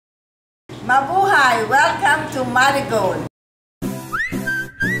Mabuhay! Welcome to Mariegold.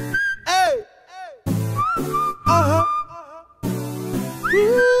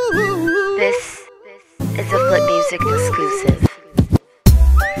 This is a Flip Music exclusive.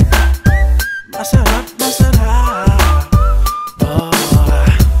 Masarap, masarap. Oh.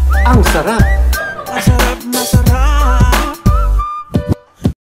 Ang sarap. Masarap, masarap.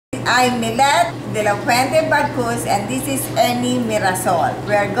 I'm Millet de la Fuente, Bagcus, and this is Mirasol.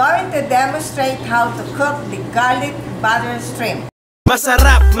 We are going to demonstrate how to cook the garlic butter shrimp.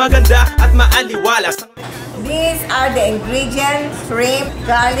 Masarap, maganda at maaliwalas. These are the ingredients: shrimp,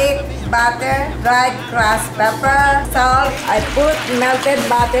 garlic, butter, dried crushed pepper, salt. I put melted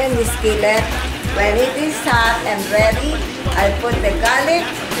butter in the skillet. When it is hot and ready, I put the garlic.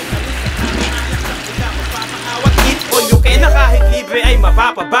 Olyo kaya na kahit libre ay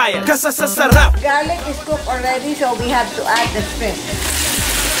mapapabayad kasi sa sarap. Garlic is cooked already, so we have to add the shrimp.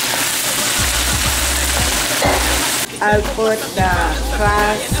 I'll put the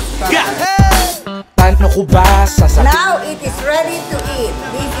crushed pepper. Paano ko ba sasabihin? Now it is ready to eat.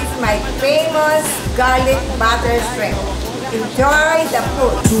 This is my famous garlic butter shrimp. Enjoy the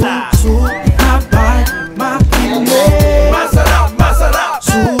food. Habay, makinig. Masarap, masarap.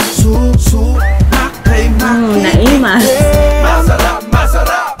 Makay, makinig. Naimas. Masarap,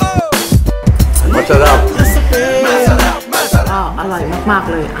 masarap. Masarap. Masarap, masarap. อร่อยมากๆ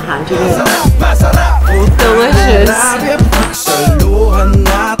เลยอาหารที่นี่ Masarap. Delicious. Saluhan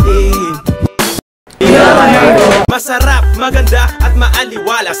natin. Masarap, maganda at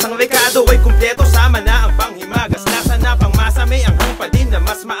maaliwalas. Ang rekado ay kumpleto, sama na ang panghimagas. Lasa na pangmasa, may anghang pa din na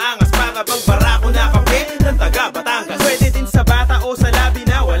mas maangas.